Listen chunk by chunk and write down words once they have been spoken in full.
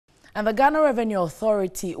And the Ghana Revenue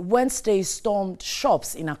Authority Wednesday stormed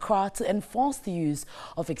shops in Accra to enforce the use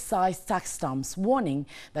of excise tax stamps, warning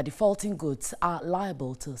that defaulting goods are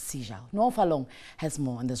liable to seizure. Noah Falong has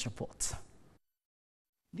more in this report.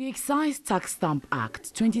 The Excise Tax Stamp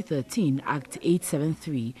Act 2013, Act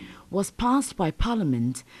 873, was passed by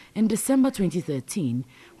Parliament in December 2013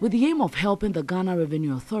 with the aim of helping the Ghana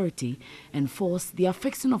Revenue Authority enforce the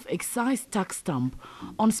affixing of excise tax stamp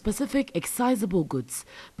on specific excisable goods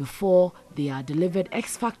before they are delivered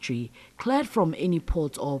ex-factory, cleared from any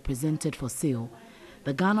port or presented for sale.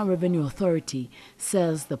 The Ghana Revenue Authority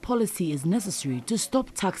says the policy is necessary to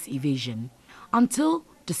stop tax evasion. Until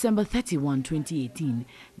December 31, 2018,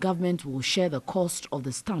 government will share the cost of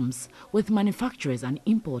the stamps with manufacturers and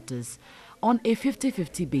importers on a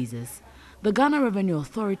 50-50 basis. The Ghana Revenue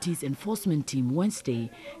Authority's enforcement team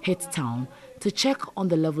Wednesday hit town to check on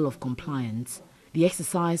the level of compliance. The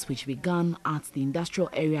exercise, which began at the industrial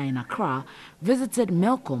area in Accra, visited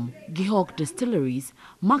Melcom, Gihog distilleries,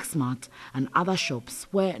 Maxmart and other shops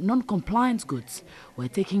where non-compliant goods were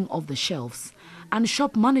taken off the shelves, and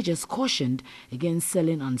shop managers cautioned against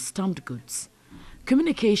selling unstamped goods.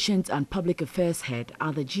 Communications and Public Affairs Head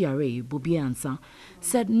at the GRA, Bobi Ansa,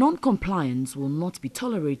 said non-compliance will not be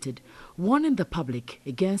tolerated, warning the public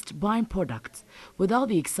against buying products without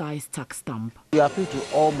the excise tax stamp. We appeal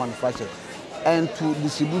to all manufacturers and to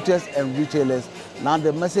distributors and retailers. Now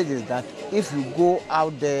the message is that if you go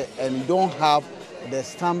out there and you don't have the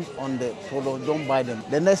stamp on the product, don't buy them.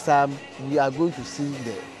 The next time we are going to see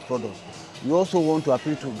the product. We also want to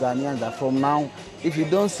appeal to Ghanaians that from now, if you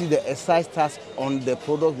don't see the excise tax on the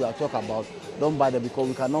product we are talking about, don't buy them because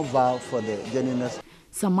we cannot vouch for the genuineness.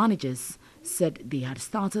 Some managers said they had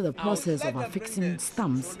started the process of affixing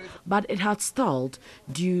stamps, but it had stalled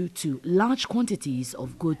due to large quantities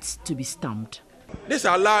of goods to be stamped. This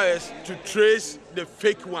allows us to trace the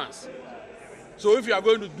fake ones. So if you are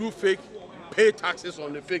going to do fake, pay taxes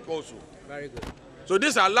on the fake also. Very good. So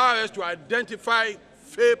this allows us to identify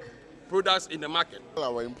fake products in the market.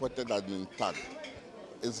 Our imported has been tagged.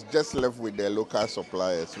 It's just left with the local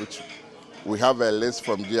suppliers, which we have a list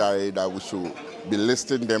from GRA that we should be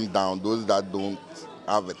listing them down, those that don't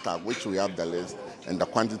have a tag, which we have the list and the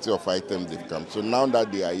quantity of items they've come. So now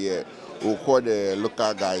that they are here, we'll call the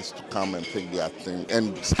local guys to come and pick their thing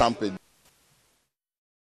and stamp it.